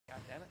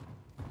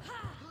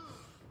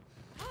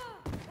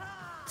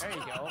There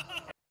you go.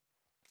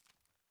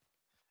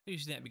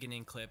 Using that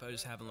beginning clip, I was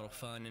just having a little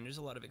fun, and there's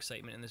a lot of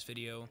excitement in this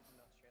video.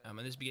 In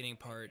this beginning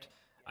part,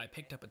 I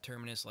picked up a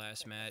Terminus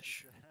last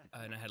match,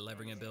 and I had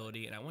levering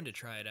ability, and I wanted to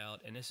try it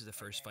out, and this is the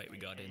first fight we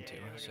got into,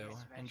 so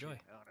enjoy.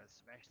 I wanna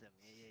smash them.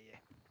 Yeah.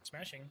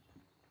 Smashing.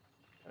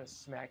 I'm gonna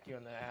smack you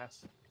in the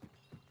ass.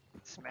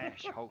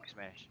 Smash, Hulk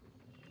smash.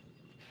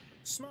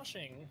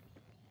 Smashing.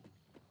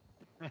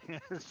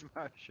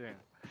 Smashing.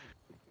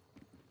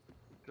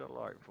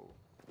 Delightful.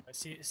 Let's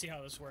see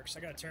how this works. I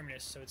got a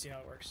Terminus, so let's see how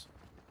it works.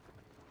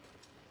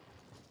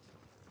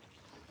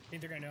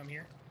 Think they're gonna know I'm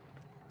here?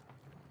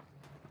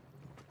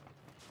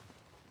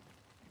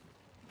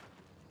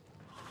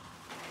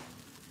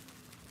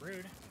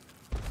 Rude.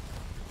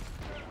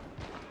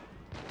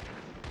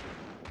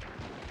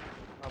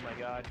 Oh my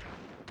god.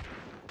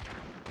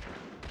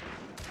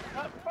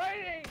 Stop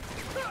fighting!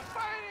 Stop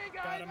fighting,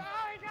 guys! Got him.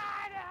 I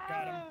got him!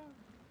 Got him.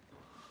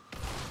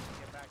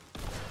 Get back.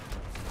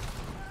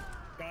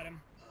 Got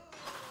him.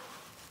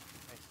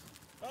 Nice.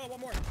 Oh, one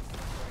more.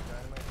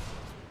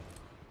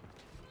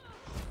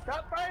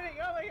 Stop fighting!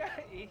 Oh my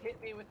god! He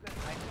hit me with the.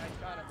 I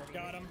shot him. But he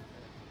Got hit him. me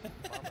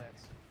with the bomb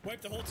lance.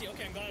 Wiped the whole team.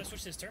 Okay, I'm glad I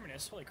switched this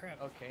Terminus. Holy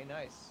crap. Okay,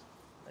 nice.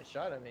 I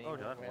shot him and he Oh,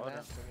 done. ran Well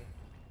after me.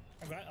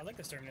 I'm glad. I like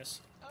this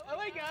Terminus. Oh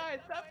my god!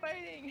 Stop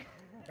fighting!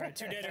 Alright,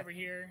 2 dead over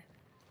here.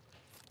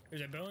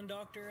 There's a Bone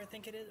Doctor, I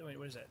think it is. Wait,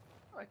 what is that?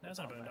 I like No, it's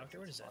the not a bomb Bone lance, Doctor.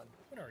 What it's is that? fun.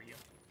 What are you?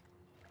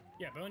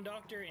 Yeah, Bone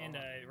Doctor and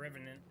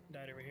Revenant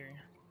died over here.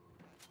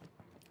 God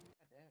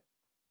damn it.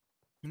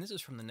 And this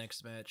is from the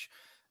next match.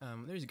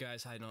 There's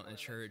guys hiding out in the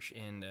church,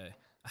 and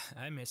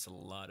I missed a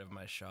lot of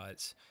my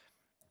shots.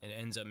 It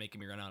ends up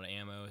making me run out of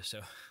ammo,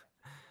 so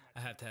I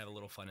have to have a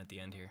little fun at the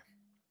end here.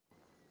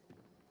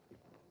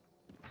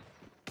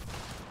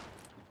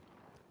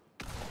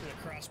 There's a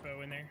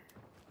crossbow in there.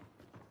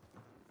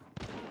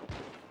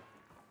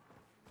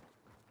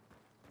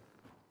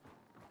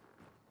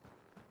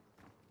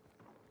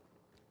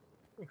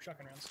 Ooh,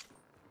 shotgun rounds.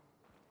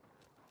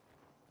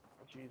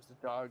 Oh jeez, the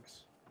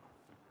dogs.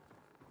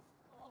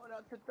 Oh,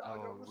 not the dogs.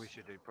 Oh, we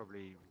should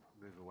probably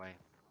move away.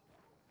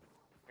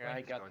 Yeah,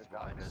 I This got guy's the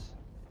behind dogs. us.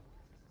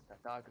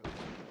 That dog.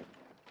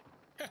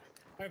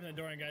 I opened the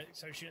door and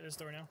started shooting at this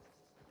door now.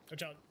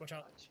 Watch out, watch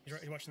out.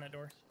 He's watching that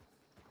door.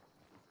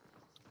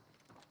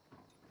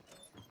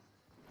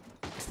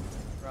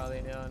 For all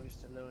they know, I'm just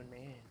a lone man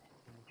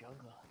in the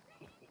jungle.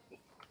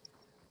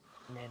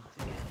 Man,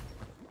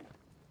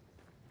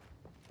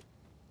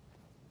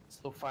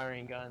 slow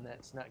firing gun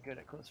that's not good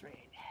at close range.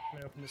 I'm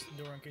gonna open this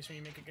door in case we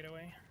make a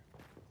getaway.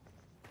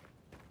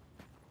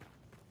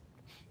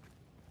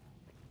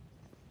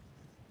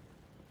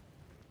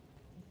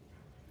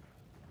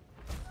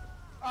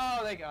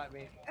 Oh, they got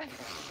me.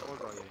 What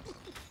got you?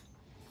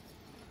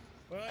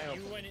 Well, I you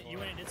opened went the you door.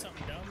 went and did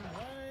something dumb.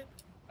 What?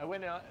 I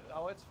went out.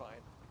 Oh, it's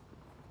fine.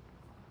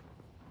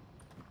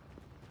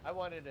 I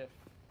wanted to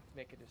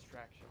make a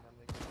distraction.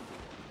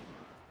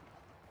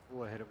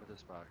 Oh, I hit him with the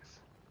sparks.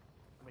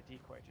 I'm a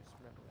decoy. Just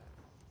remember that.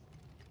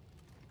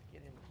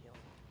 Get in and kill him.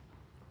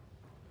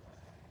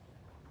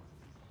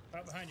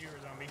 Oh, behind you,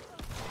 zombie.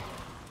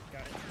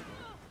 Got it.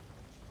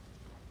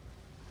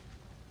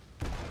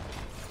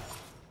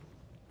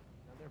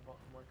 Now they're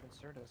more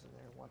concertos in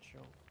there. Watch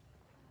your.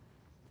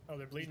 Oh,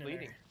 they're bleeding. He's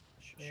bleeding. In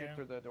Shoot Yeah.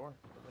 through the door,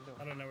 the there.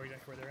 window. I don't know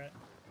exactly where they're at.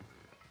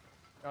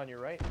 On your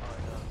right, on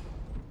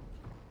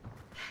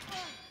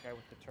guy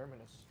with the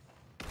Terminus.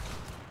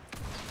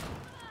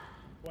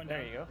 One There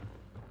down. you go.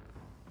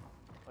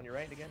 On your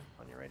right again.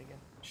 On your right again.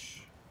 Shh.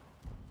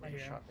 I I hear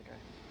shot the guy.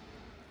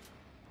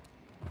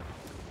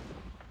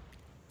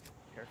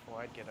 Careful,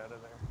 I'd get out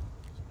of there.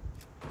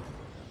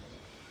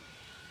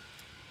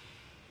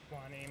 Come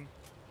on, aim.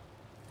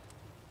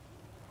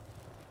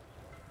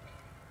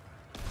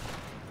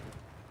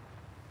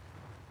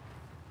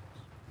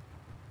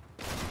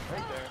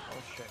 Right there.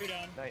 Oh shit. Two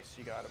down. Nice,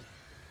 you got him.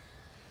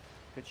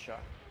 Good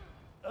shot.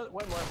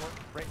 One more,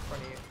 right in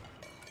front of you.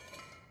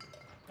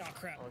 Oh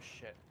crap. Oh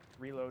shit.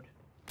 Reload.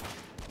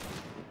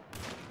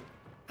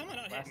 How am I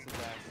not Blast hitting?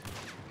 his ass.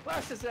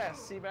 Blast his ass,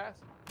 Seabass.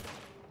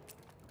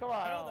 Come on.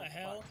 How oh, the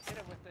hell? fuck. Hit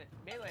him with the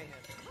melee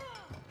him.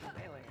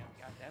 Melee him.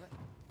 God damn it.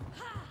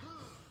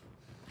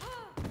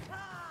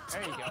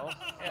 There you go.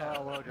 Yeah.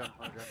 Oh, well done,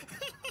 well done.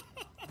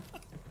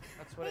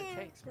 That's what it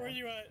takes, man. Where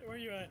you at? Where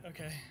you at?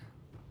 Okay.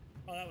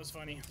 Oh, that was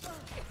funny.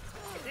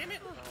 Damn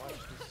it! Now watch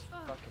these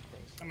fucking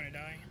things. I'm gonna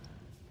die.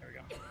 There we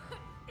go.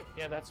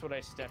 Yeah, that's what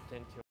I stepped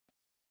into.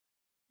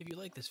 If you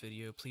like this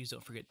video, please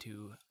don't forget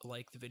to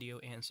like the video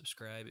and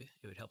subscribe. It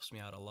would helps me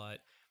out a lot.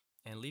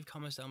 And leave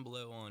comments down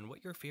below on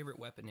what your favorite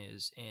weapon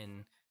is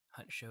in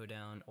Hunt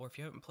Showdown, or if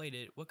you haven't played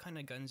it, what kind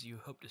of guns you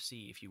hope to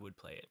see if you would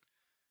play it.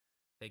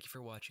 Thank you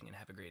for watching and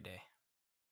have a great day.